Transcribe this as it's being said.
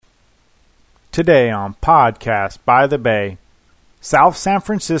Today on Podcast by the Bay, South San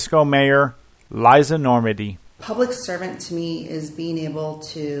Francisco Mayor Liza Normandy. Public servant to me is being able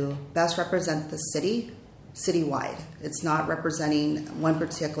to best represent the city, citywide. It's not representing one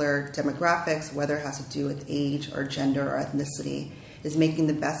particular demographics, whether it has to do with age or gender or ethnicity. Is making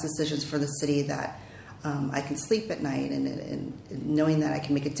the best decisions for the city that I can sleep at night and knowing that I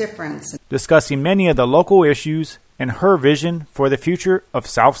can make a difference. Discussing many of the local issues and her vision for the future of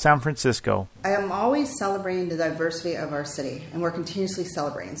South San Francisco. I am always celebrating the diversity of our city, and we're continuously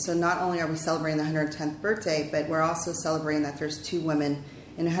celebrating. So not only are we celebrating the 110th birthday, but we're also celebrating that there's 2 women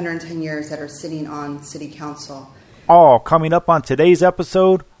in 110 years that are sitting on city council. All coming up on today's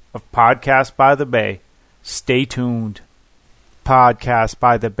episode of Podcast by the Bay. Stay tuned. Podcast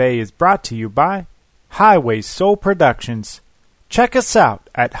by the Bay is brought to you by Highway Soul Productions. Check us out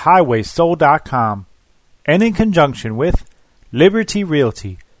at highwaysoul.com. And in conjunction with Liberty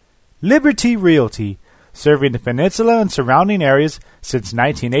Realty. Liberty Realty, serving the peninsula and surrounding areas since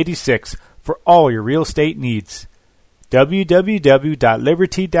 1986 for all your real estate needs.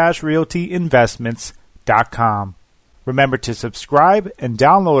 www.liberty-realtyinvestments.com. Remember to subscribe and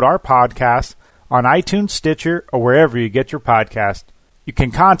download our podcast on iTunes, Stitcher, or wherever you get your podcast. You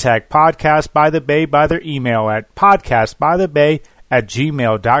can contact Podcast by the Bay by their email at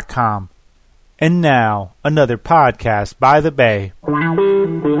podcastbythebay@gmail.com. And now, another Podcast by the Bay.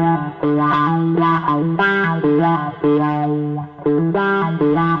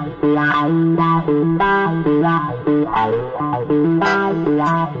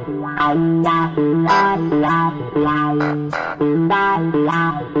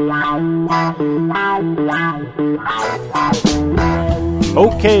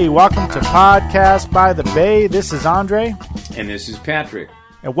 Okay, welcome to Podcast by the Bay. This is Andre. And this is Patrick.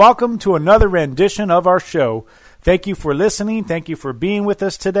 And welcome to another rendition of our show. Thank you for listening. Thank you for being with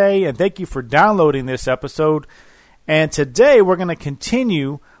us today. And thank you for downloading this episode. And today we're going to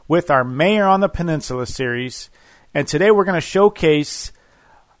continue with our Mayor on the Peninsula series. And today we're going to showcase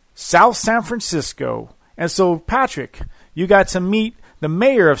South San Francisco. And so, Patrick, you got to meet the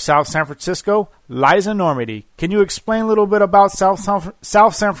mayor of South San Francisco, Liza Normandy. Can you explain a little bit about South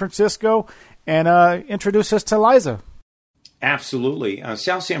San Francisco and introduce us to Liza? Absolutely.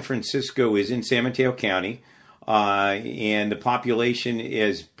 South San Francisco is in San Mateo County, and the population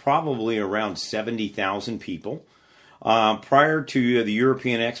is probably around 70,000 people. Prior to the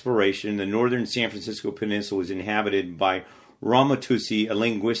European exploration, the northern San Francisco Peninsula was inhabited by Ramaytusi, a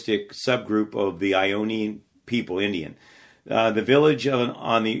linguistic subgroup of the Ionian people, Indian. The village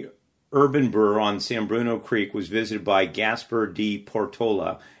on the urban burr on San Bruno Creek was visited by Gaspar de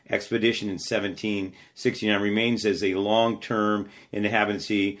Portola expedition in 1769, remains as a long-term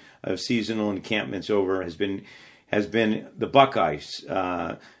inhabitancy of seasonal encampments has been the Buckeyes.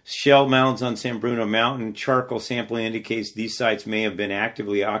 Shell mounds on San Bruno Mountain. Charcoal sampling indicates these sites may have been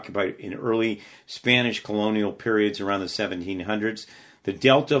actively occupied in early Spanish colonial periods around the 1700s. The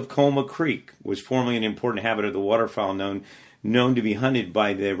delta of Colma Creek was formerly an important habitat of the waterfowl known to be hunted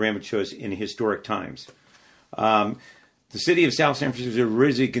by the Ramaytusi in historic times. The city of South San Francisco was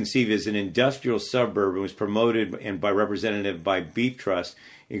originally conceived as an industrial suburb and was promoted by representative by Beef Trust,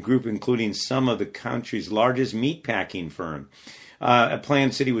 a group including some of the country's largest meatpacking firm. A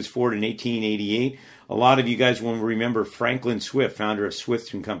planned city was formed in 1888. A lot of you guys will remember Franklin Swift, founder of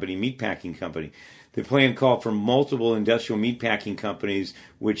Swift & Company Meatpacking Company. The plan called for multiple industrial meatpacking companies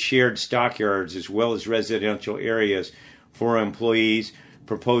which shared stockyards as well as residential areas for employees,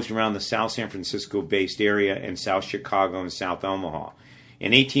 proposed around the South San Francisco-based area and South Chicago and South Omaha.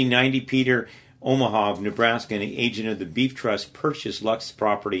 In 1890, Peter Omaha of Nebraska, an agent of the Beef Trust, purchased Lux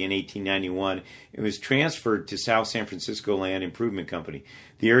property in 1891 and was transferred to South San Francisco Land Improvement Company.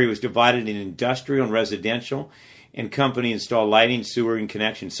 The area was divided in industrial and residential, and company installed lighting, sewer, and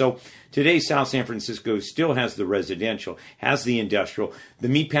connections. So today, South San Francisco still has the residential, has the industrial. The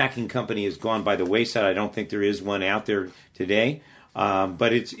meatpacking company has gone by the wayside. I don't think there is one out there today.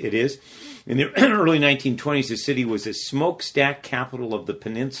 But it is. In the early 1920s, the city was a smokestack capital of the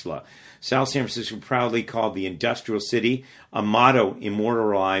peninsula. South San Francisco proudly called the Industrial City, a motto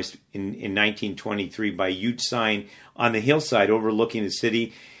immortalized in 1923 by a huge sign on the hillside overlooking the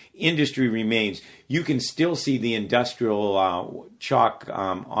city. Industry remains. You can still see the industrial chalk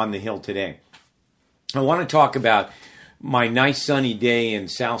on the hill today. I want to talk about my nice sunny day in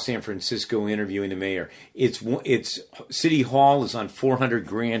South San Francisco interviewing the mayor. It's City Hall is on 400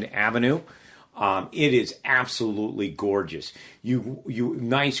 Grand Avenue. It is absolutely gorgeous. You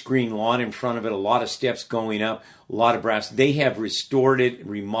nice green lawn in front of it, a lot of steps going up, a lot of brass. They have restored it,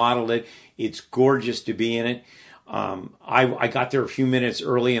 remodeled it. It's gorgeous to be in it. I got there a few minutes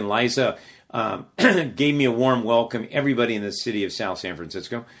early, and Liza gave me a warm welcome, everybody in the city of South San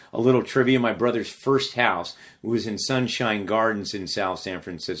Francisco. A little trivia, my brother's first house was in Sunshine Gardens in South San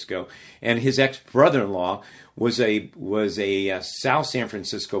Francisco, and his ex-brother-in-law was a South San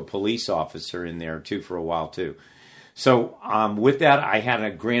Francisco police officer in there, too, for a while, too. So with that, I had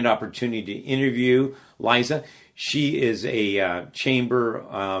a grand opportunity to interview Liza. She is a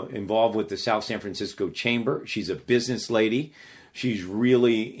chamber involved with the South San Francisco Chamber. She's a business lady. She's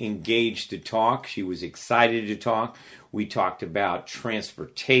really engaged to talk. She was excited to talk. We talked about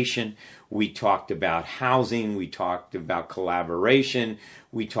transportation. We talked about housing. We talked about collaboration.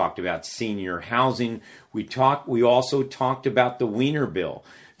 We talked about senior housing. We also talked about the Wiener Bill.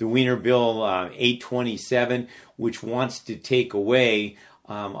 The Wiener Bill 827, which wants to take away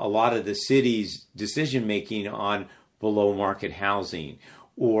a lot of the city's decision-making on below-market housing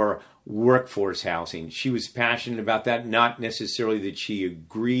or workforce housing. She was passionate about that, not necessarily that she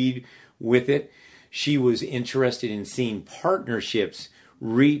agreed with it. She was interested in seeing partnerships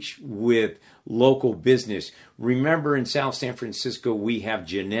reach with local business. Remember, in South San Francisco, we have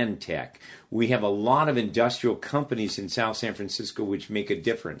Genentech. We have a lot of industrial companies in South San Francisco which make a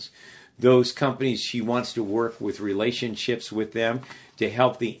difference. Those companies, she wants to work with relationships with them to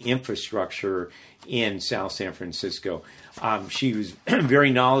help the infrastructure in South San Francisco. She was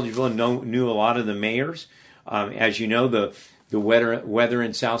very knowledgeable and knew a lot of the mayors. As you know, the weather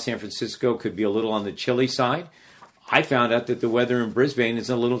in South San Francisco could be a little on the chilly side. I found out that the weather in Brisbane is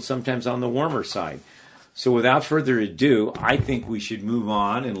a little sometimes on the warmer side. So without further ado, I think we should move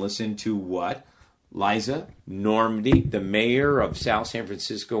on and listen to what Liza Normandy, the mayor of South San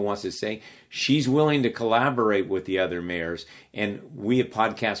Francisco, wants to say. She's willing to collaborate with the other mayors, and we at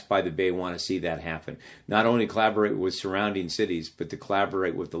Podcast by the Bay want to see that happen. Not only collaborate with surrounding cities, but to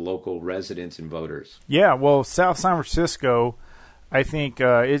collaborate with the local residents and voters. Yeah, well, South San Francisco, I think,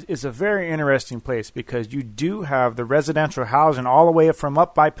 is a very interesting place because you do have the residential housing all the way from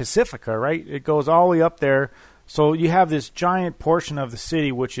up by Pacifica, right? It goes all the way up there. So you have this giant portion of the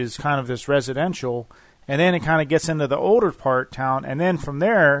city, which is kind of this residential, and then it kind of gets into the older part town, and then from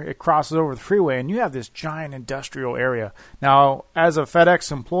there it crosses over the freeway, and you have this giant industrial area. Now, as a FedEx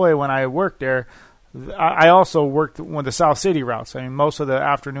employee, when I worked there, I also worked with the South City routes. I mean, most of the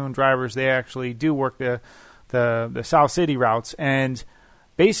afternoon drivers, they actually do work the South City routes, and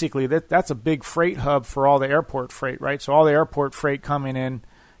basically that's a big freight hub for all the airport freight, right? So all the airport freight coming in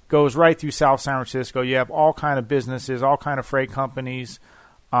goes right through South San Francisco. You have all kind of businesses, all kind of freight companies,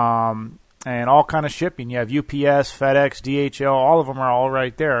 and all kind of shipping. You have UPS, FedEx, DHL, all of them are all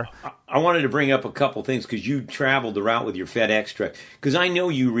right there. I wanted to bring up a couple things because you traveled the route with your FedEx truck. Because I know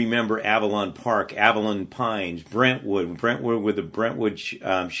you remember Avalon Park, Avalon Pines, Brentwood with the Brentwood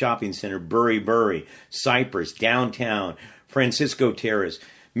Shopping Center, Burry, Cypress, Downtown, Francisco Terrace,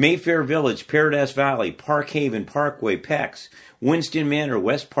 Mayfair Village, Paradise Valley, Park Haven, Parkway, Pex, Winston Manor,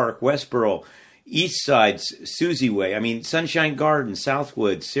 West Park, Westboro, East Side, Susie Way. I mean, Sunshine Gardens,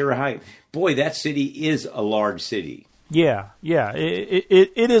 Southwood, Sierra Heights. Boy, that city is a large city. Yeah,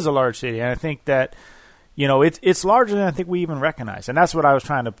 it is a large city, and I think that, you know, it's larger than I think we even recognize, and that's what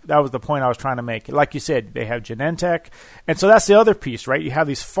that was the point I was trying to make. Like you said, they have Genentech, and so that's the other piece, right? You have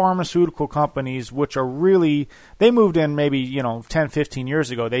these pharmaceutical companies, which are really, they moved in maybe, 10, 15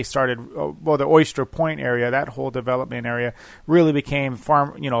 years ago. They started, the Oyster Point area, that whole development area really became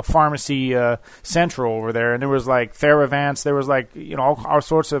pharmacy central over there, and there was like Theravance, there was like, all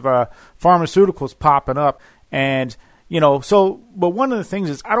sorts of pharmaceuticals popping up, and but one of the things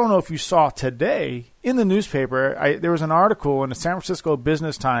is, I don't know if you saw today in the newspaper, there was an article in the San Francisco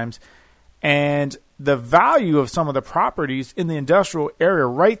Business Times, and the value of some of the properties in the industrial area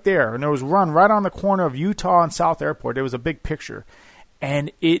right there, and there was one right on the corner of Utah and South Airport. There was a big picture,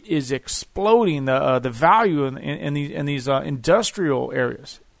 and it is exploding, the value in these industrial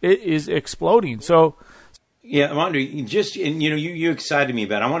areas. It is exploding. So, yeah, Andre, you excited me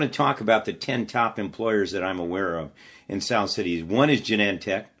about it. I want to talk about the 10 top employers that I'm aware of in South City. One is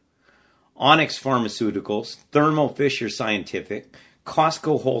Genentech, Onyx Pharmaceuticals, Thermo Fisher Scientific,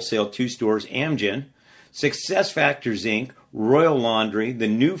 Costco Wholesale, 2 stores, Amgen, Success Factors Inc., Royal Laundry, the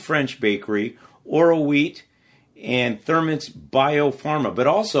New French Bakery, Oro Wheat, and Thermix Biopharma. But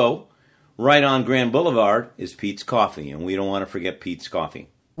also, right on Grand Boulevard is Pete's Coffee, and we don't want to forget Pete's Coffee.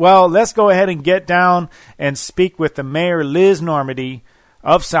 Well, let's go ahead and get down and speak with the mayor, Liz Normandy,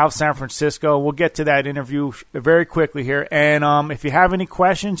 of South San Francisco. We'll get to that interview very quickly here. And if you have any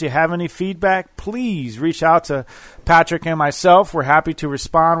questions, you have any feedback, please reach out to Patrick and myself. We're happy to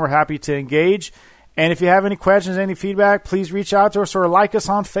respond. We're happy to engage. And if you have any questions, any feedback, please reach out to us or like us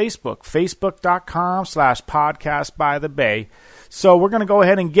on Facebook, facebook.com/podcastbythebay. So we're going to go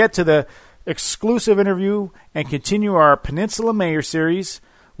ahead and get to the exclusive interview and continue our Peninsula Mayor series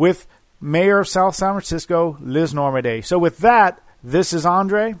with Mayor of South San Francisco, Liz Normandy. So with that, this is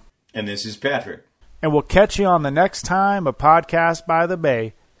Andre. And this is Patrick. And we'll catch you on the next time of Podcast by the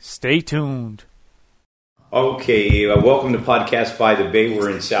Bay. Stay tuned. Okay, welcome to Podcast by the Bay. We're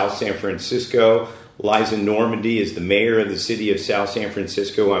in South San Francisco. Liza Normandy is the mayor of the city of South San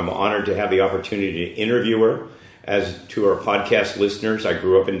Francisco. I'm honored to have the opportunity to interview her. As to our podcast listeners, I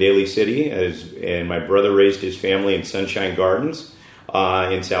grew up in Daly City, and my brother raised his family in Sunshine Gardens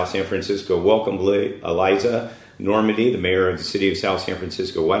in South San Francisco. Welcome, Liza Normandy, the mayor of the city of South San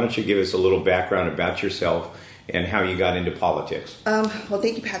Francisco. Why don't you give us a little background about yourself and how you got into politics? Well,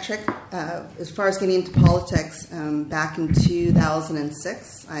 thank you, Patrick. As far as getting into politics, back in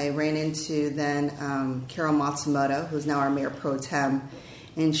 2006, I ran into then Carol Matsumoto, who's now our mayor pro tem,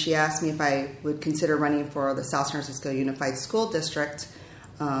 and she asked me if I would consider running for the South San Francisco Unified School District,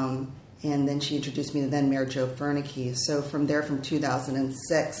 and then she introduced me to then Mayor Joe Fernicke. So from there, from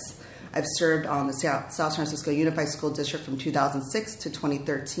 2006, I've served on the South San Francisco Unified School District from 2006 to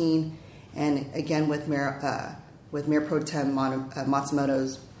 2013, and again with Mayor Pro Tem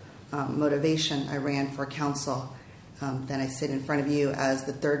Matsumoto's motivation, I ran for council. Then I sit in front of you as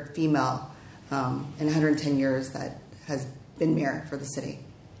the third female in 110 years that has been mayor for the city.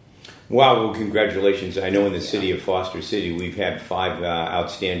 Wow, well, congratulations. I know in the city of Foster City, we've had 5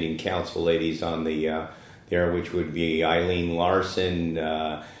 outstanding council ladies on the there, which would be Eileen Larson,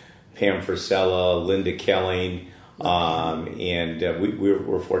 Pam Frisella, Linda Kelling, and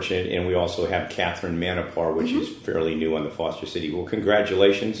we're fortunate, and we also have Catherine Manapar, which is fairly new on the Foster City. Well,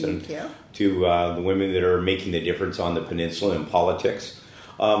 congratulations to the women that are making the difference on the peninsula in politics.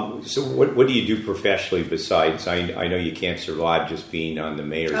 So what do you do professionally besides, I know you can't survive just being on the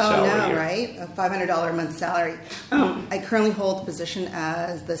mayor's salary. Oh, no, here. right? A $500 a month salary. I currently hold the position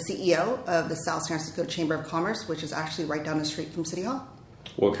as the CEO of the South San Francisco Chamber of Commerce, which is actually right down the street from City Hall.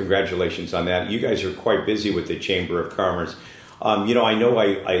 Well, congratulations on that. You guys are quite busy with the Chamber of Commerce. I know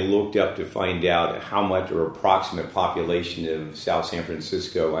I looked up to find out how much or approximate population of South San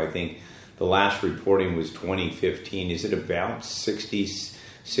Francisco. I think the last reporting was 2015. Is it about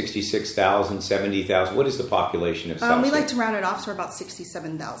 66,000, 70,000? What is the population of South? We like to round it off, so we're about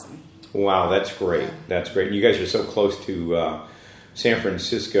 67,000. Wow, that's great. Yeah. That's great. You guys are so close to San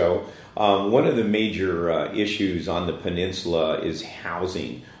Francisco. One of the major issues on the peninsula is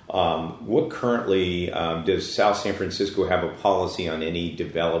housing. What currently does South San Francisco have a policy on any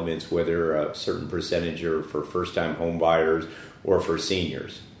developments, whether a certain percentage are for first-time home buyers or for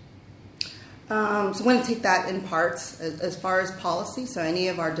seniors? So I'm going to take that in parts as far as policy. So any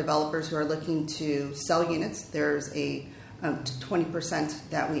of our developers who are looking to sell units, there's a 20%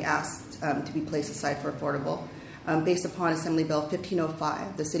 that we asked to be placed aside for affordable. Based upon Assembly Bill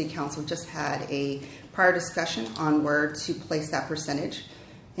 1505, the City Council just had a prior discussion on where to place that percentage,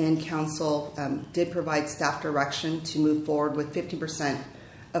 and Council did provide staff direction to move forward with 50%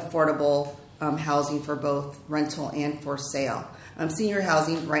 affordable housing for both rental and for sale. Senior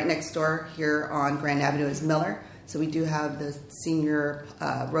housing right next door here on Grand Avenue is Miller, so we do have the Senior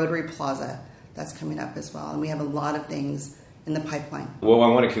Rotary Plaza that's coming up as well, and we have a lot of things in the pipeline. Well, I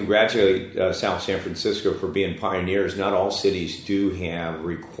want to congratulate South San Francisco for being pioneers. Not all cities do have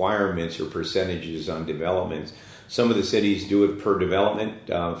requirements or percentages on developments. Some of the cities do it per development.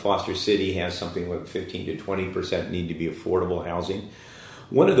 Foster City has something like 15 to 20% need to be affordable housing.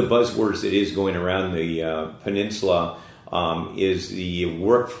 One of the buzzwords that is going around the peninsula is the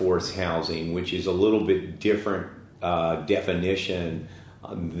workforce housing, which is a little bit different definition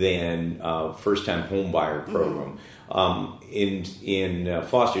than first-time home buyer program. In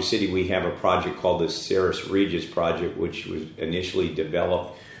Foster City, we have a project called the Ceres Regis Project, which was initially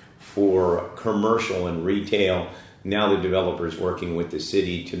developed for commercial and retail. Now the developer is working with the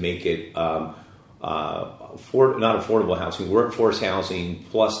city to make it not affordable housing, workforce housing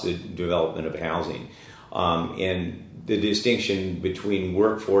plus the development of housing. And the distinction between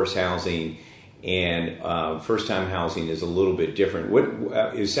workforce housing and first-time housing is a little bit different. What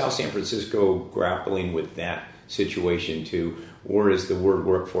is South San Francisco grappling with that situation too, or is the word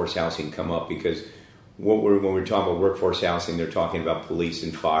workforce housing come up? Because when we're talking about workforce housing, they're talking about police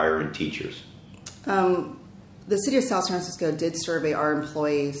and fire and teachers. The city of South San Francisco did survey our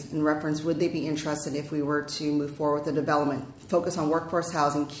employees in reference, would they be interested if we were to move forward with the development, focus on workforce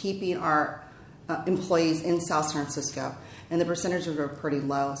housing, keeping our employees in South San Francisco. And the percentages are pretty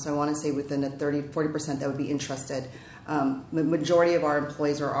low, so I want to say within the 30-40% that would be interested. The majority of our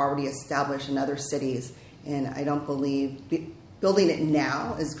employees are already established in other cities, and I don't believe building it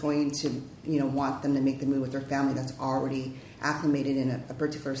now is going to want them to make the move with their family that's already acclimated in a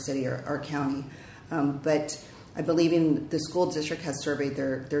particular city or county. But I believe in the school district has surveyed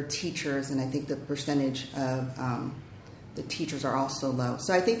their teachers, and I think the percentage of the teachers are also low.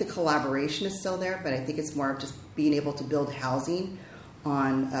 So I think the collaboration is still there, but I think it's more of just being able to build housing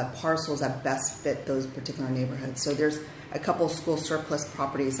on parcels that best fit those particular neighborhoods. So there's a couple of school surplus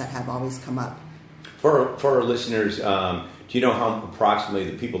properties that have always come up. For our listeners, do you know how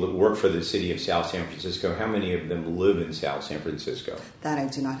approximately the people that work for the city of South San Francisco, how many of them live in South San Francisco? That I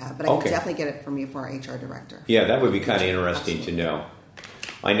do not have, but I can definitely get it from you for our HR director. Yeah, that would be kind of interesting to know.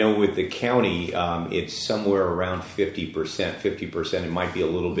 I know with the county, it's somewhere around 50%. 50%, it might be a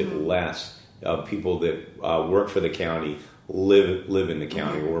little bit less of people that work for the county live in the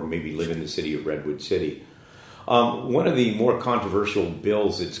county or maybe live in the city of Redwood City. One of the more controversial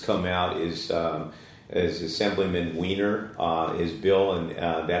bills that's come out is Assemblyman Wiener, his bill,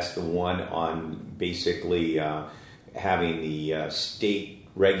 and that's the one on basically having the state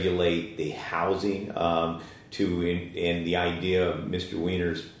regulate the housing. And the idea of Mr.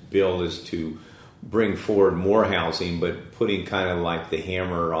 Wiener's bill is to bring forward more housing, but putting kind of like the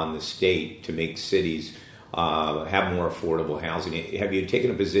hammer on the state to make cities have more affordable housing. Have you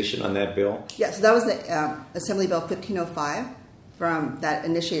taken a position on that bill? Yeah, so that was the Assembly Bill 1505 from that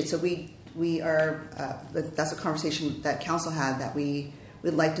initiated. So we are that's a conversation that council had that we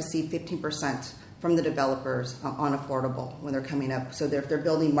would like to see 15% from the developers on affordable when they're coming up. So if they're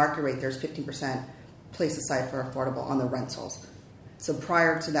building market rate, there's 15% placed aside for affordable on the rentals. So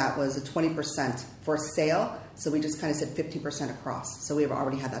prior to that was a 20% for sale. So we just kind of said 15% across. So we've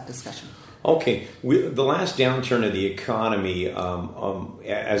already had that discussion. Okay. The last downturn of the economy,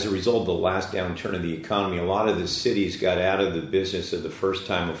 as a result of the last downturn of the economy, a lot of the cities got out of the business of the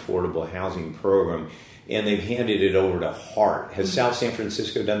first-time affordable housing program, and they've handed it over to HART. Has South San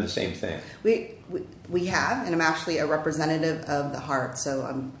Francisco done the same thing? We have, and I'm actually a representative of the HART. So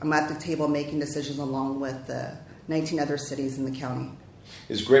I'm at the table making decisions along with the 19 other cities in the county.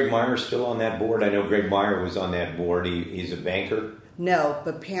 Is Greg Meyer still on that board? I know Greg Meyer was on that board. He's a banker. No,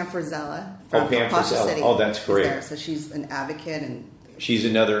 but Pam Frizella from Foster City. Oh, that's great. There. So she's an advocate, and she's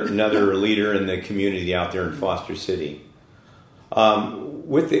another leader in the community out there in Foster City.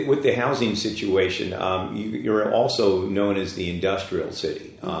 With the housing situation, you're also known as the industrial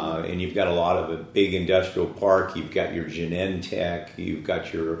city, and you've got a lot of a big industrial park. You've got your Genentech, you've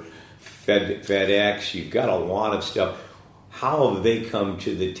got your FedEx, you've got a lot of stuff. How have they come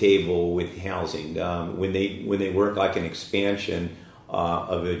to the table with housing when they work like an expansion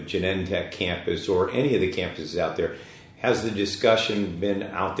of a Genentech campus or any of the campuses out there? Has the discussion been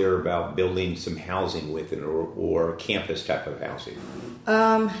out there about building some housing with it or campus type of housing?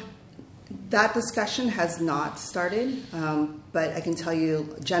 That discussion has not started, but I can tell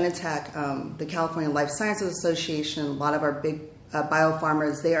you Genentech, the California Life Sciences Association, a lot of our big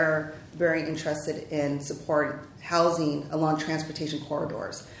biopharmers, they are very interested in supporting housing along transportation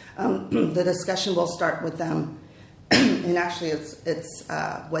corridors. The discussion will start with them, and actually it's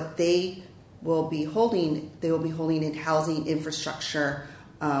what they will be holding. They will be holding a housing infrastructure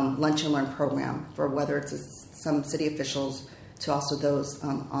lunch and learn program for whether it's some city officials to also those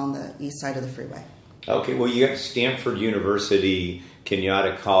on the east side of the freeway. Okay, well, you got Stanford University,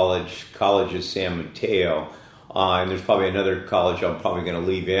 Kenyatta College, College of San Mateo, and there's probably another college I'm probably going to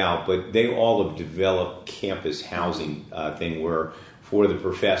leave out, but they all have developed campus housing thing where for the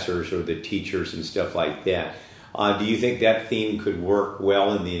professors or the teachers and stuff like that. Do you think that theme could work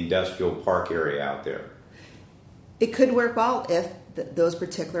well in the industrial park area out there? It could work well if those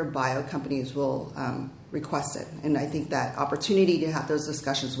particular bio companies will request it. And I think that opportunity to have those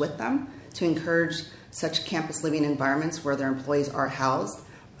discussions with them to encourage such campus living environments where their employees are housed,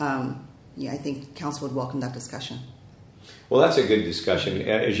 I think council would welcome that discussion. Well, that's a good discussion.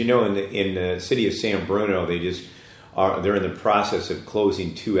 As you know, in the city of San Bruno, they're in the process of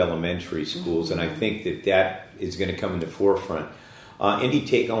closing 2 elementary schools, and I think that is going to come in the forefront. Any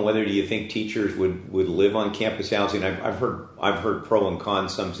take on whether do you think teachers would live on campus housing? I've heard pro and con.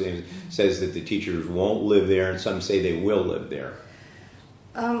 Some says that the teachers won't live there, and some say they will live there.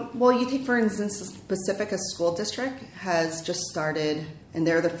 Well, you take, for instance, Pacifica School District has just started, and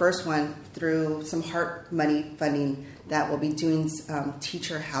they're the first one through some HART money funding that will be doing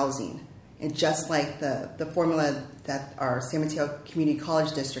teacher housing. And just like the formula that our San Mateo Community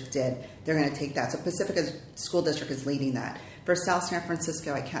College District did, they're going to take that. So Pacifica School District is leading that. For South San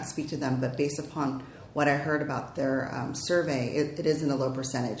Francisco, I can't speak to them, but based upon what I heard about their survey, it is in a low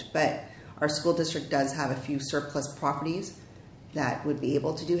percentage. But our school district does have a few surplus properties that would be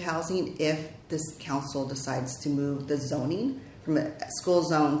able to do housing if this council decides to move the zoning from a school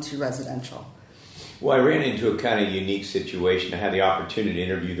zone to residential. Well, I ran into a kind of unique situation. I had the opportunity to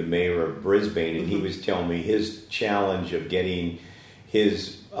interview the mayor of Brisbane, and he was telling me his challenge of getting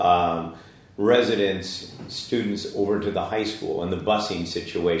his residents, students over to the high school and the busing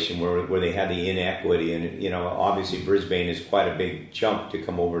situation where they had the inequity. And, obviously Brisbane is quite a big jump to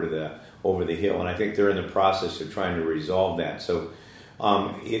come over the hill, and I think they're in the process of trying to resolve that. So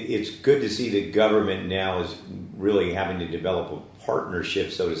it's good to see the government now is really having to develop a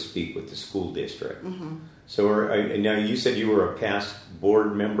partnership, so to speak, with the school district. Mm-hmm. So now you said you were a past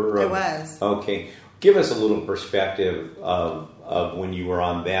board member? I was. Okay. Give us a little perspective of when you were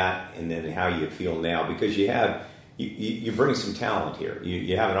on that and then how you feel now, because you bring some talent here.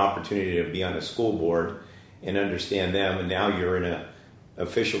 You have an opportunity to be on a school board and understand them, and now you're in an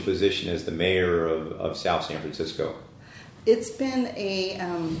official position as the mayor of South San Francisco. It's been a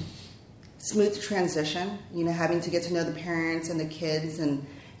smooth transition, having to get to know the parents and the kids and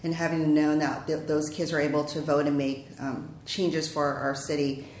having to know that those kids are able to vote and make changes for our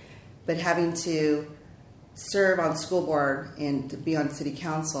city. But having to serve on school board and to be on city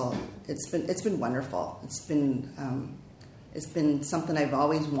council, it's been wonderful. It's been something I've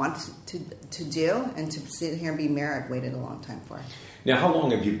always wanted to do, and to sit here and be mayor, I've waited a long time for. Now, how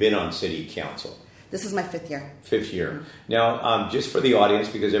long have you been on city council? This is my 5th year. 5th year. Now, just for the audience,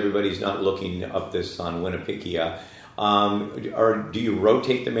 because everybody's not looking up this on Winnipeggia, do you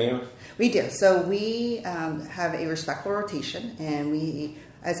rotate the mayor? We do. So we have a respectful rotation, and we,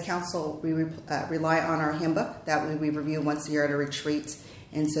 as council, we rely on our handbook that we review once a year at a retreat.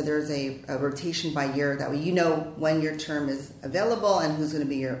 And so there's a rotation by year that way when your term is available and who's going to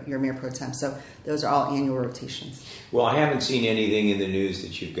be your mayor pro tem. So those are all annual rotations. Well, I haven't seen anything in the news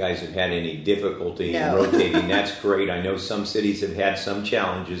that you guys have had any difficulty in rotating. That's great. I know some cities have had some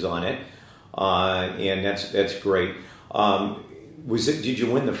challenges on it, and that's great. Did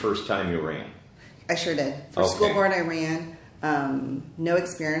you win the first time you ran? I sure did. For school board, I ran. No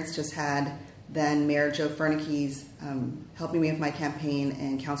experience, just had then Mayor Joe Fernicki's helping me with my campaign,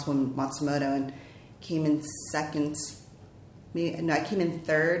 and Councilwoman Matsumoto, and came in second. I came in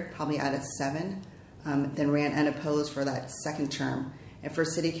third, probably out of 7. Then ran unopposed for that second term. And for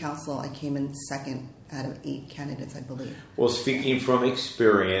city council, I came in second out of 8 candidates, I believe. Well, speaking from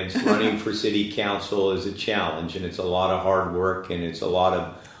experience, running for city council is a challenge, and it's a lot of hard work, and it's a lot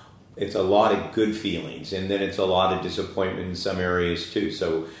of good feelings, and then it's a lot of disappointment in some areas too.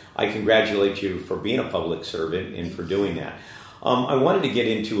 So I congratulate you for being a public servant and for doing that. I wanted to get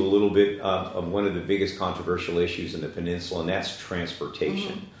into a little bit of one of the biggest controversial issues in the peninsula, and that's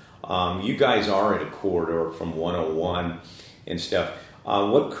transportation. Mm-hmm. You guys are in a corridor from 101 and stuff.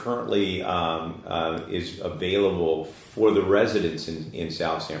 What currently is available for the residents in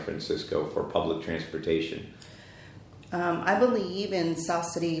South San Francisco for public transportation? I believe in South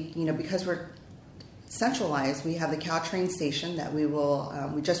City, because we're centralized, we have the Caltrain station that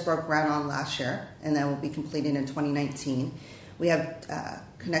we just broke ground on last year, and that will be completed in 2019. We have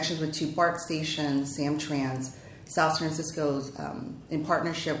connections with 2 BART stations, Samtrans. South San Francisco's in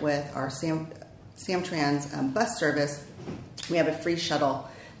partnership with our Samtrans bus service. We have a free shuttle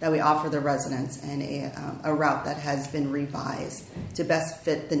that we offer the residents, and a route that has been revised to best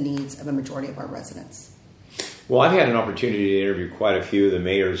fit the needs of a majority of our residents. Well, I've had an opportunity to interview quite a few of the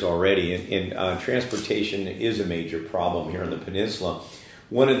mayors already, and transportation is a major problem here on the peninsula.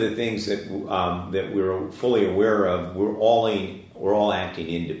 One of the things that we're fully aware of, we're all acting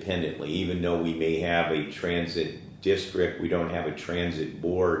independently, even though we may have a transit district, we don't have a transit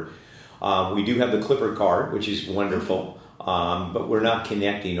board. We do have the Clipper card, which is wonderful, but we're not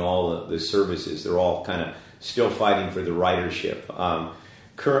connecting all the services. They're all kind of still fighting for the ridership.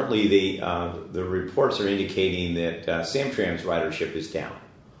 Currently, the reports are indicating that Samtrans ridership is down.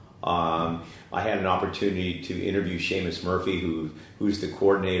 I had an opportunity to interview Seamus Murphy, who's the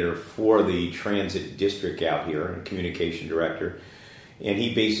coordinator for the transit district out here, and communication director, and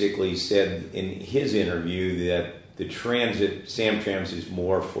he basically said in his interview that the Samtrans is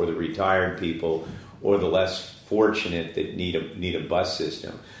more for the retired people or the less fortunate that need a bus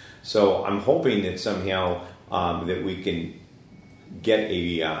system. So I'm hoping that somehow that we can get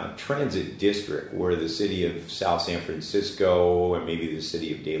a transit district where the city of South San Francisco and maybe the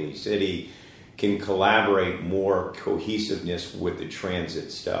city of Daly City can collaborate more cohesiveness with the transit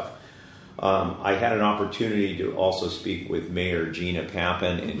stuff. I had an opportunity to also speak with Mayor Gina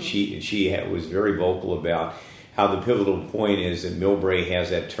Pappin, and she was very vocal about how the pivotal point is that Millbrae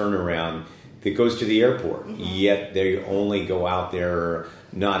has that turnaround that goes to the airport, yet they only go out there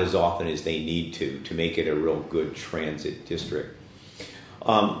not as often as they need to make it a real good transit district.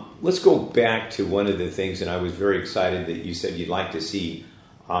 Let's go back to one of the things, and I was very excited that you said you'd like to see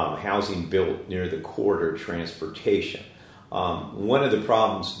housing built near the corridor transportation. One of the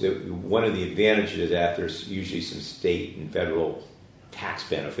problems, one of the advantages of that, there's usually some state and federal tax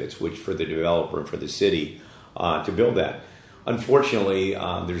benefits, which for the developer and for the city to build that. Unfortunately,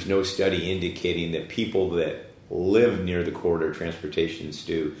 there's no study indicating that people that live near the corridor transportations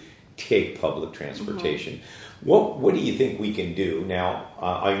do take public transportation. What do you think we can do? Now,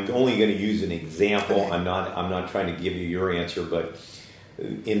 I'm only going to use an example. Okay. I'm not trying to give you your answer, but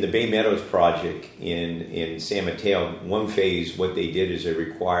in the Bay Meadows project in San Mateo, one phase, what they did is they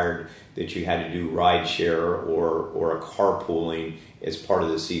required that you had to do ride share or a carpooling as part of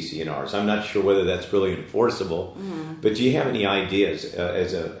the CC&Rs. I'm not sure whether that's really enforceable, but do you have any ideas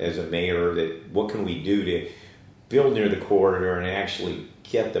as a mayor that what can we do to build near the corridor and actually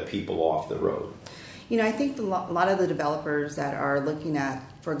get the people off the road? I think a lot of the developers that are looking at,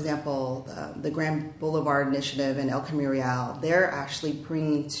 for example, the Grand Boulevard Initiative and El Camino Real, they're actually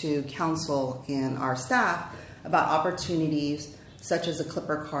bringing to council and our staff about opportunities such as a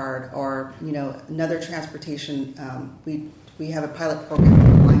Clipper card or, another transportation. We have a pilot program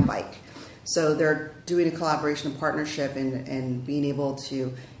for Lime Bike. So they're doing a collaboration and partnership and being able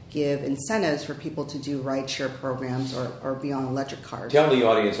to give incentives for people to do rideshare programs or be on electric cars. Tell the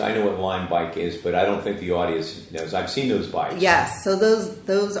audience, I know what Lime Bike is, but I don't think the audience knows. I've seen those bikes. Yes, so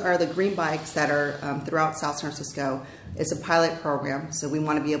those are the green bikes that are throughout South San Francisco. It's a pilot program, so we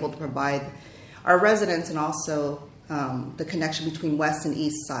want to be able to provide our residents and also the connection between west and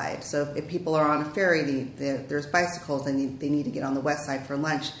east side. So if people are on a ferry, there's bicycles, they need to get on the west side for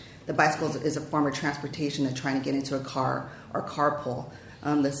lunch. The bicycle is a form of transportation. They're trying to get into a car or carpool.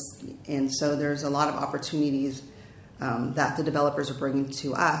 And so there's a lot of opportunities that the developers are bringing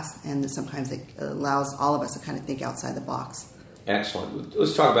to us, and sometimes it allows all of us to kind of think outside the box. Excellent.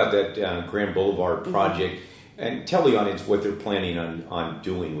 Let's talk about that Grand Boulevard project and tell the audience what they're planning on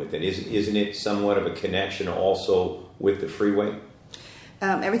doing with it. Isn't it somewhat of a connection also with the freeway?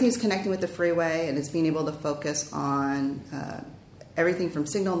 Everything's connecting with the freeway, and it's being able to focus on everything from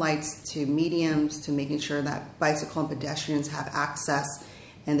signal lights to mediums to making sure that bicycle and pedestrians have access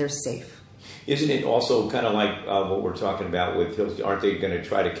and they're safe. Isn't it also kind of like what we're talking about with Hills? Aren't they going to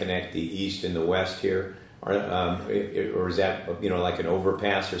try to connect the east and the west here? Or is that like an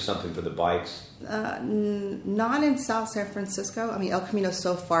overpass or something for the bikes? Not in South San Francisco. I mean, El Camino is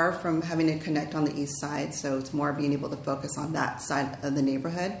so far from having to connect on the east side, so it's more being able to focus on that side of the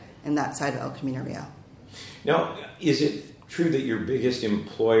neighborhood and that side of El Camino Real. Now, is it true that your biggest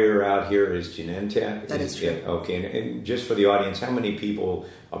employer out here is Genentech? That is true. Okay, and just for the audience, how many people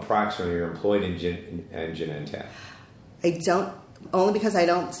approximately are employed in Genentech? I don't, only because I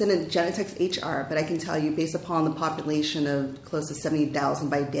don't sit in Genentech's HR, but I can tell you based upon the population of close to 70,000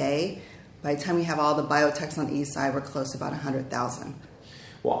 by day, by the time we have all the biotechs on the east side, we're close to about 100,000.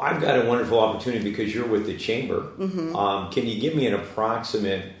 Well, I've got a wonderful opportunity because you're with the chamber. Can you give me an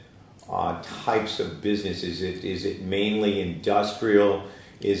approximate types of businesses? Is it mainly industrial?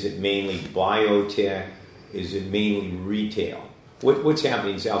 Is it mainly biotech? Is it mainly retail? What's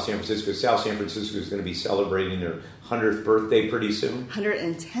happening in South San Francisco? South San Francisco is going to be celebrating their 100th birthday pretty soon.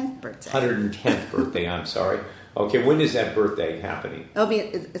 110th birthday. 110th birthday, I'm sorry. Okay, when is that birthday happening?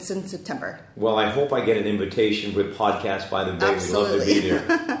 It's in September. Well, I hope I get an invitation with Podcast by the Bay. Absolutely. We'd love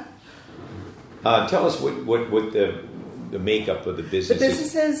to be there. Tell us what the makeup of the business The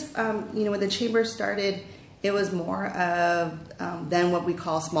businesses, when the chamber started, it was more of than what we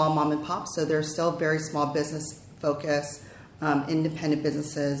call small mom and pop. So there's still very small business focus, independent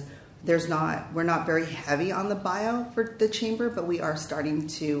businesses. We're not very heavy on the bio for the chamber, but we are starting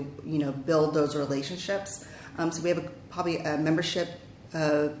to, build those relationships. So we have probably a membership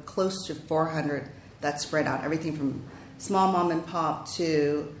of close to 400 that's spread out, everything from small mom and pop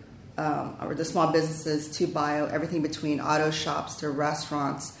to or the small businesses to bio, everything between auto shops to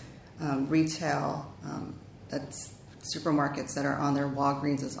restaurants, retail, that's supermarkets that are on there,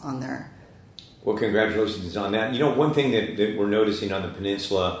 Walgreens is on there. Well, congratulations on that. One thing that we're noticing on the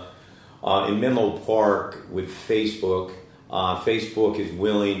peninsula, in Menlo Park with Facebook, Facebook is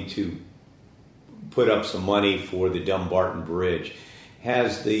willing to put up some money for the Dumbarton Bridge.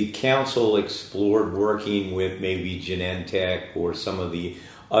 Has the council explored working with maybe Genentech or some of the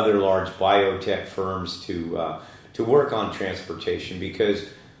other large biotech firms to work on transportation? Because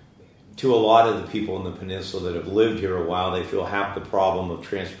to a lot of the people in the peninsula that have lived here a while, they feel half the problem of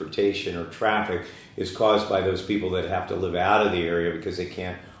transportation or traffic is caused by those people that have to live out of the area because they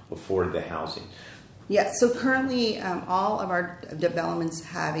can't afford the housing. Yeah, so currently all of our developments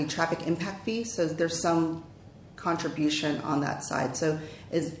have a traffic impact fee. So there's some contribution on that side.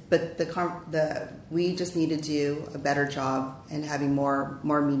 We just need to do a better job in having more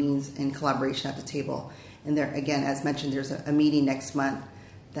meetings and collaboration at the table. And there, again, as mentioned, there's a meeting next month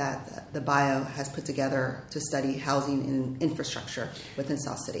that the bio has put together to study housing and infrastructure within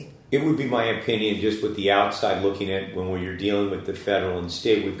South City. It would be my opinion, just with the outside looking at when you're dealing with the federal and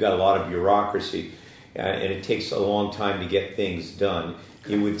state, we've got a lot of bureaucracy, and it takes a long time to get things done.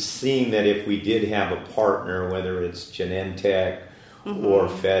 It would seem that if we did have a partner, whether it's Genentech or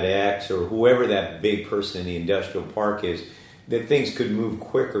FedEx or whoever that big person in the industrial park is, that things could move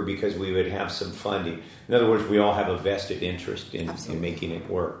quicker because we would have some funding. In other words, we all have a vested interest in making it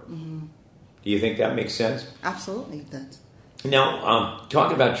work. Mm-hmm. Do you think that makes sense? Absolutely, it does. Now,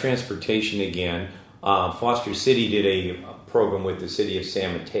 talking about transportation again, Foster City did a program with the city of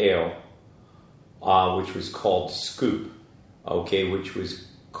San Mateo, which was called SCOOP, which was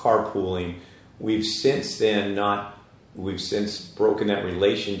carpooling. We've since broken that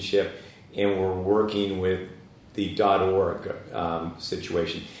relationship, and we're working with the .org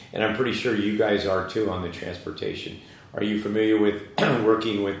situation. And I'm pretty sure you guys are too on the transportation. Are you familiar with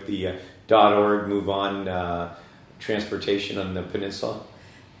working with the .org Move On transportation on the peninsula?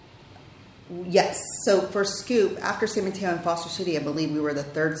 Yes. So for SCOOP, after San Mateo and Foster City, I believe we were the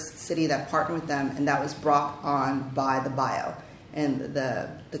third city that partnered with them, and that was brought on by the bio. And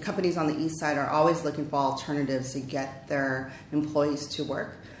the companies on the east side are always looking for alternatives to get their employees to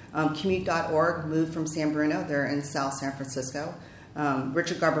work. Commute.org moved from San Bruno. They're in South San Francisco.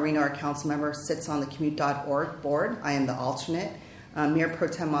 Richard Garbarino, our council member, sits on the Commute.org board. I am the alternate. Mayor Pro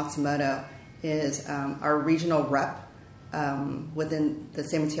Tem Matsumoto is our regional rep within the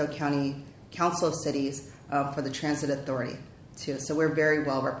San Mateo County Council of Cities for the Transit Authority, too. So we're very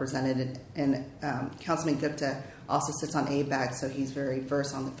well represented. And Councilman Gupta also sits on ABAG, so he's very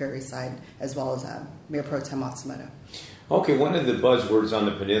versed on the ferry side, as well as Mayor Pro Tem Matsumoto. Okay, one of the buzzwords on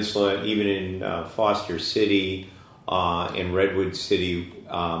the peninsula, even in Foster City and Redwood City,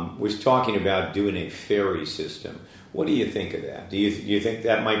 was talking about doing a ferry system. What do you think of that? Do you think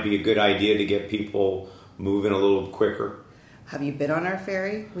that might be a good idea to get people moving a little quicker? Have you been on our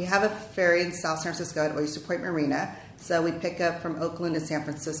ferry? We have a ferry in South San Francisco at Oyster Point Marina. So we pick up from Oakland to San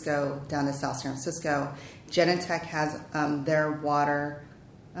Francisco down to South San Francisco. Genentech has their water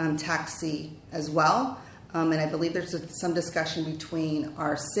taxi as well. And I believe there's some discussion between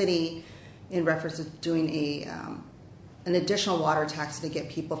our city in reference to doing an additional water taxi to get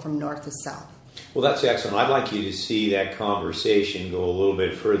people from north to south. Well, that's excellent. I'd like you to see that conversation go a little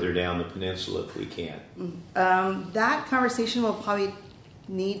bit further down the peninsula if we can. That conversation will probably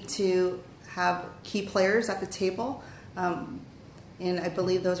need to have key players at the table. And I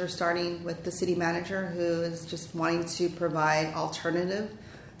believe those are starting with the city manager, who is just wanting to provide alternative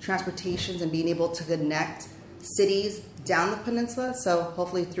transportations and being able to connect cities down the peninsula. So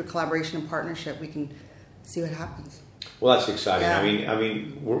hopefully through collaboration and partnership, we can see what happens. Well, that's exciting. Yeah. I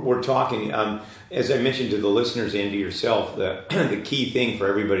mean, we're talking, as I mentioned to the listeners and to yourself, the key thing for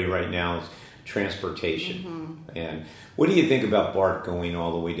everybody right now is transportation. Mm-hmm. And what do you think about BART going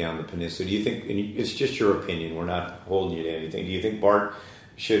all the way down the peninsula? Do you think, and it's just your opinion, we're not holding you to anything, do you think BART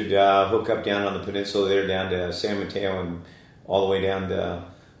should hook up down on the peninsula there, down to San Mateo and all the way down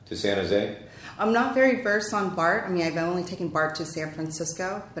to San Jose? I'm not very versed on BART. I mean, I've only taken BART to San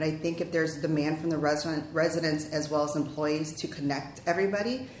Francisco, but I think if there's demand from the residents as well as employees to connect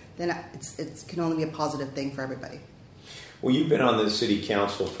everybody, then it can only be a positive thing for everybody. Well, you've been on the city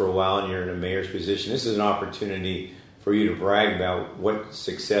council for a while and you're in a mayor's position. This is an opportunity for you to brag about what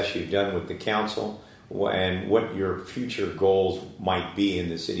success you've done with the council and what your future goals might be in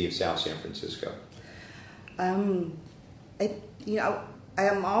the city of South San Francisco. I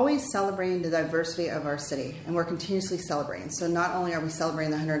am always celebrating the diversity of our city, and we're continuously celebrating. So not only are we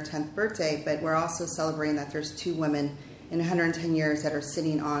celebrating the 110th birthday, but we're also celebrating that there's 2 women in 110 years that are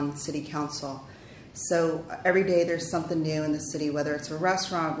sitting on city council. So every day there's something new in the city, whether it's a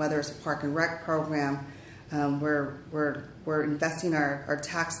restaurant, whether it's a park and rec program. We're investing our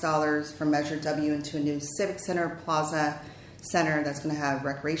tax dollars from Measure W into a new civic center, plaza center that's going to have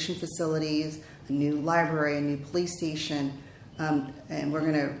recreation facilities, a new library, a new police station. And we're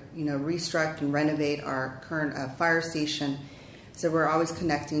going to, restructure and renovate our current fire station. So we're always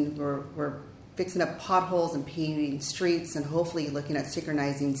connecting. We're fixing up potholes and paving streets, and hopefully looking at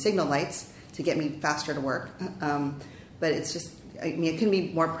synchronizing signal lights to get me faster to work. But it's just, I couldn't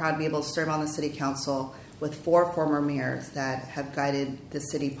be more proud to be able to serve on the city council with 4 former mayors that have guided the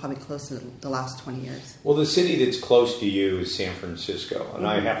city probably close to the last 20 years. Well, the city that's close to you is San Francisco, and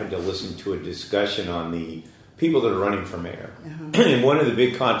I happened to listen to a discussion on the people that are running for mayor. Uh-huh. And one of the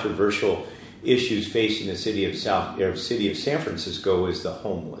big controversial issues facing the city of San Francisco is the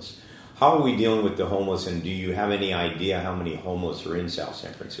homeless. How are we dealing with the homeless, and do you have any idea how many homeless are in South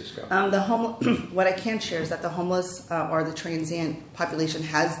San Francisco? What I can share is that the homeless or the transient population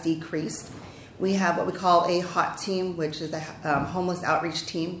has decreased. We have what we call a HOT team, which is the homeless outreach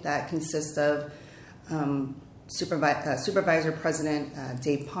team that consists of Supervisor President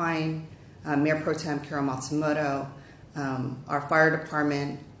Dave Pine, Mayor Pro Tem Carol Matsumoto, our fire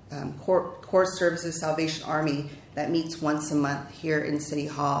department, Core Services Salvation Army that meets once a month here in City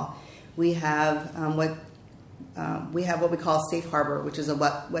Hall. We have what we call Safe Harbor, which is a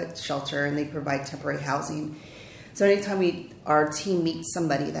wet shelter, and they provide temporary housing. So anytime our team meets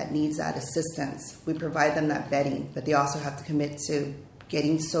somebody that needs that assistance, we provide them that bedding, but they also have to commit to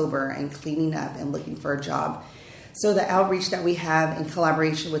getting sober and cleaning up and looking for a job. So the outreach that we have in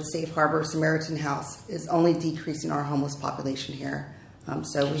collaboration with Safe Harbor Samaritan House is only decreasing our homeless population here.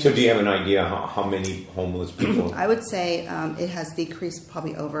 So do you have an idea how many homeless people? I would say it has decreased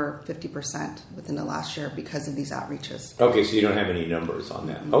probably over 50% within the last year because of these outreaches. Okay, so you don't have any numbers on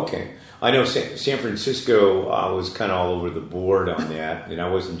that. Mm-hmm. Okay. I know San Francisco was kind of all over the board on that, and I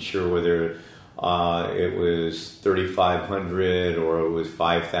wasn't sure whether it was 3,500 or it was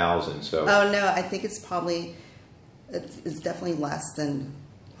 5,000. So. Oh, no, I think it's definitely less than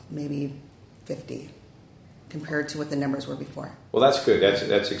maybe 50. Compared to what the numbers were before. Well, that's good.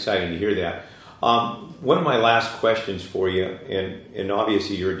 That's exciting to hear that. One of my last questions for you, and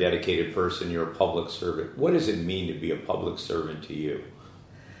obviously you're a dedicated person, you're a public servant. What does it mean to be a public servant to you?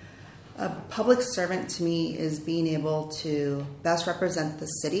 A public servant to me is being able to best represent the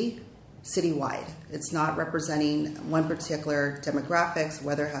citywide. It's not representing one particular demographics,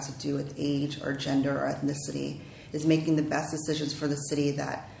 whether it has to do with age or gender or ethnicity. It's making the best decisions for the city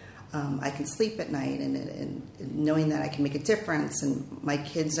that I can sleep at night and knowing that I can make a difference. And my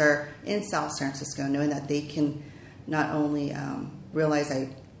kids are in South San Francisco, knowing that they can not only realize I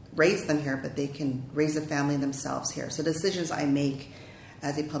raised them here, but they can raise a family themselves here. So the decisions I make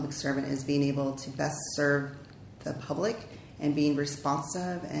as a public servant is being able to best serve the public and being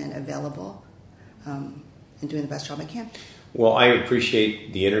responsive and available and doing the best job I can. Well, I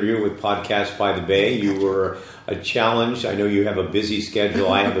appreciate the interview with Podcast by the Bay. You were a challenge. I know you have a busy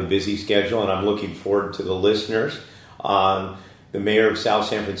schedule. I have a busy schedule, and I'm looking forward to the listeners. The mayor of South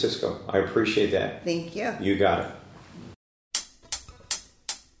San Francisco. I appreciate that. Thank you. You got it.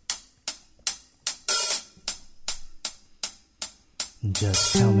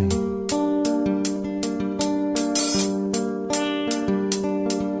 Just tell me.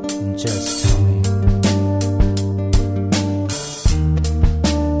 Just tell me.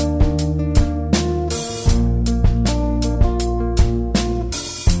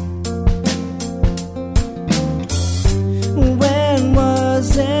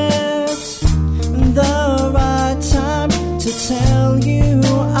 Tell you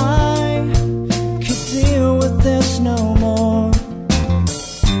I could deal with this no more.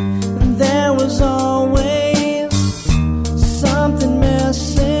 There was always something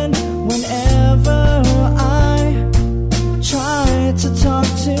missing whenever I tried to talk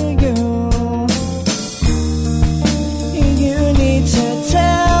to you. You need to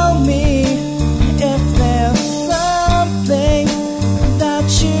tell me if there's something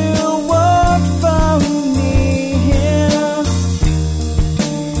that you want from me.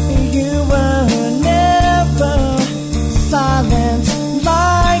 Silent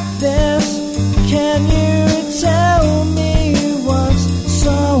like this. Can you tell me what's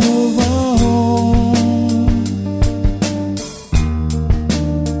so wrong?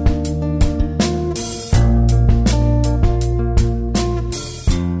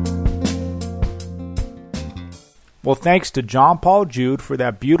 Well, thanks to John Paul Jude for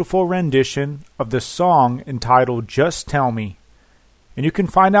that beautiful rendition of the song entitled Just Tell Me. And you can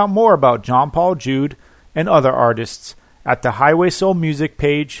find out more about John Paul Jude and other artists at the Highway Soul music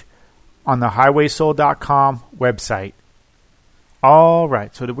page on the highwaysoul.com website. All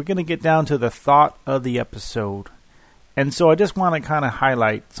right, so we're going to get down to the thought of the episode. And so I just want to kind of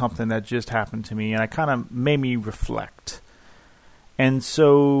highlight something that just happened to me, and it kind of made me reflect. And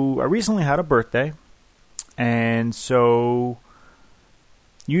so I recently had a birthday, and so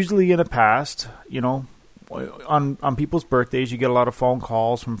usually in the past, you know, on people's birthdays, you get a lot of phone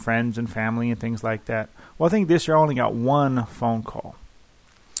calls from friends and family and things like that. Well, I think this year I only got one phone call.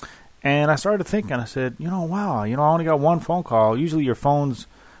 And I started thinking, I said, wow, I only got one phone call. Usually your phone's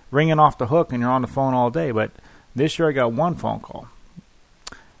ringing off the hook and you're on the phone all day. But this year I got one phone call.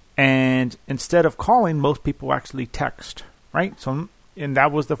 And instead of calling, most people actually text, right? So, and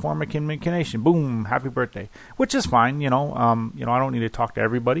that was the form of communication. Boom, happy birthday. Which is fine, I don't need to talk to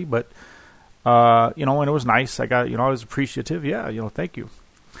everybody, but And it was nice. I got, I was appreciative. Yeah, thank you.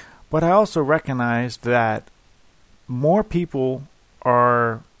 But I also recognized that more people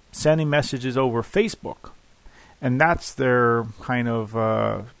are sending messages over Facebook. And that's their kind of,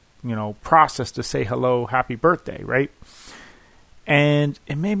 process to say hello, happy birthday, right? And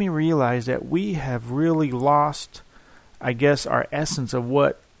it made me realize that we have really lost, I guess, our essence of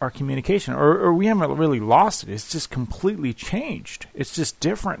what our communication, or we haven't really lost it. It's just completely changed. It's just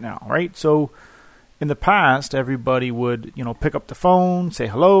different now, right? So in the past, everybody would, pick up the phone, say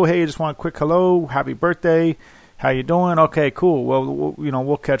hello, hey, just want a quick hello, happy birthday, how you doing? Okay, cool. Well,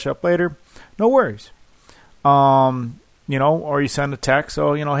 we'll catch up later. No worries. Or you send a text,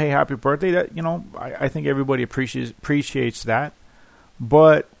 hey, happy birthday. That, I think everybody appreciates that.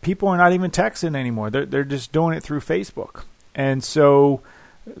 But people are not even texting anymore. They're just doing it through Facebook. And so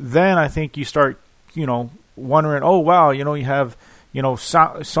then I think you start, wondering, oh, wow, you have,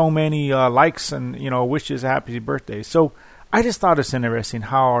 so many likes and, wishes, happy birthday. So I just thought it's interesting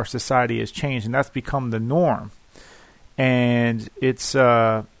how our society has changed, and that's become the norm. And it's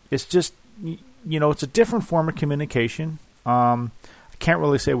just, it's a different form of communication. I can't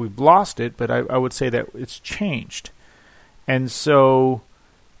really say we've lost it, but I would say that it's changed. And so,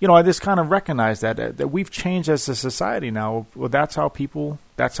 I just kind of recognize that we've changed as a society now. Well, that's how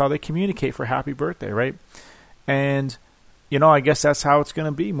they communicate for happy birthday, right? And, I guess that's how it's going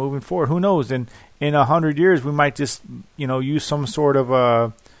to be moving forward. Who knows? In 100 years, we might just, use some sort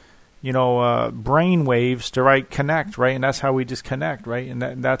of, brain waves to connect, right? And that's how we just connect, right? And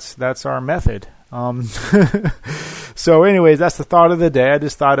that's our method. So anyways, that's the thought of the day. I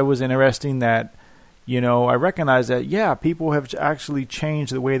just thought it was interesting that, I recognize that, yeah, people have actually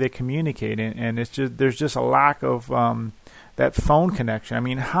changed the way they communicate, and it's just, there's just a lack of that phone connection. I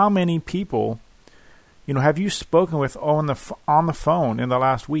mean, how many people, have you spoken with on the phone in the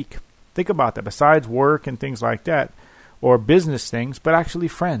last week? Think about that, besides work and things like that, or business things, but actually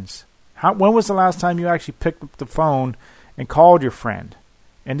friends. When was the last time you actually picked up the phone and called your friend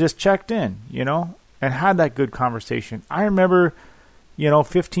and just checked in, and had that good conversation? I remember,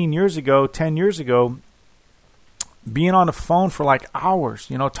 15 years ago, 10 years ago, being on the phone for hours,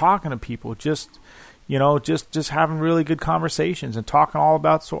 talking to people, just having really good conversations and talking all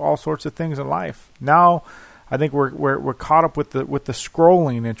about all sorts of things in life. Now, I think we're caught up with the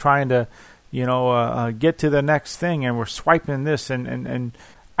scrolling and trying to, get to the next thing, and we're swiping this, and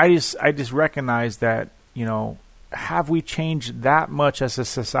I just recognize that, have we changed that much as a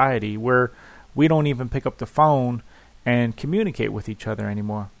society where we don't even pick up the phone and communicate with each other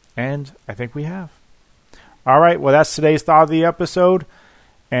anymore? And I think we have. All right, well, that's today's thought of the episode,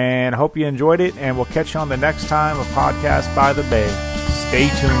 and I hope you enjoyed it, and we'll catch you on the next time of Podcast by the Bay. Stay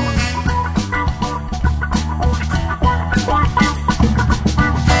tuned.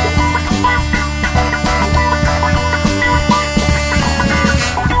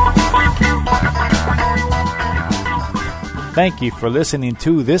 Thank you for listening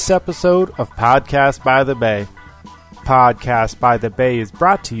to this episode of Podcast by the Bay. Podcast by the Bay is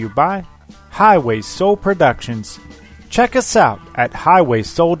brought to you by Highway Soul Productions. Check us out at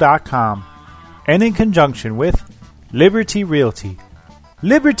highwaysoul.com and in conjunction with Liberty Realty.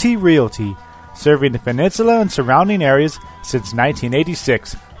 Liberty Realty, serving the peninsula and surrounding areas since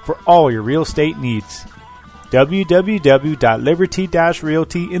 1986 for all your real estate needs.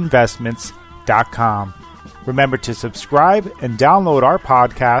 www.liberty-realtyinvestments.com. Remember to subscribe and download our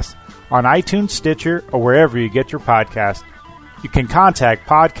podcast on iTunes, Stitcher, or wherever you get your podcast. You can contact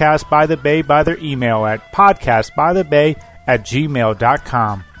Podcast by the Bay by their email at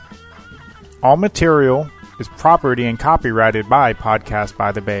podcastbythebay@gmail.com. All material is property and copyrighted by Podcast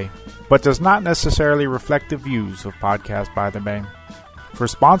by the Bay, but does not necessarily reflect the views of Podcast by the Bay. For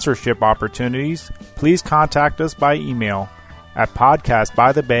sponsorship opportunities, please contact us by email at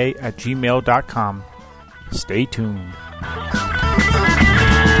podcastbythebay@gmail.com. Stay tuned.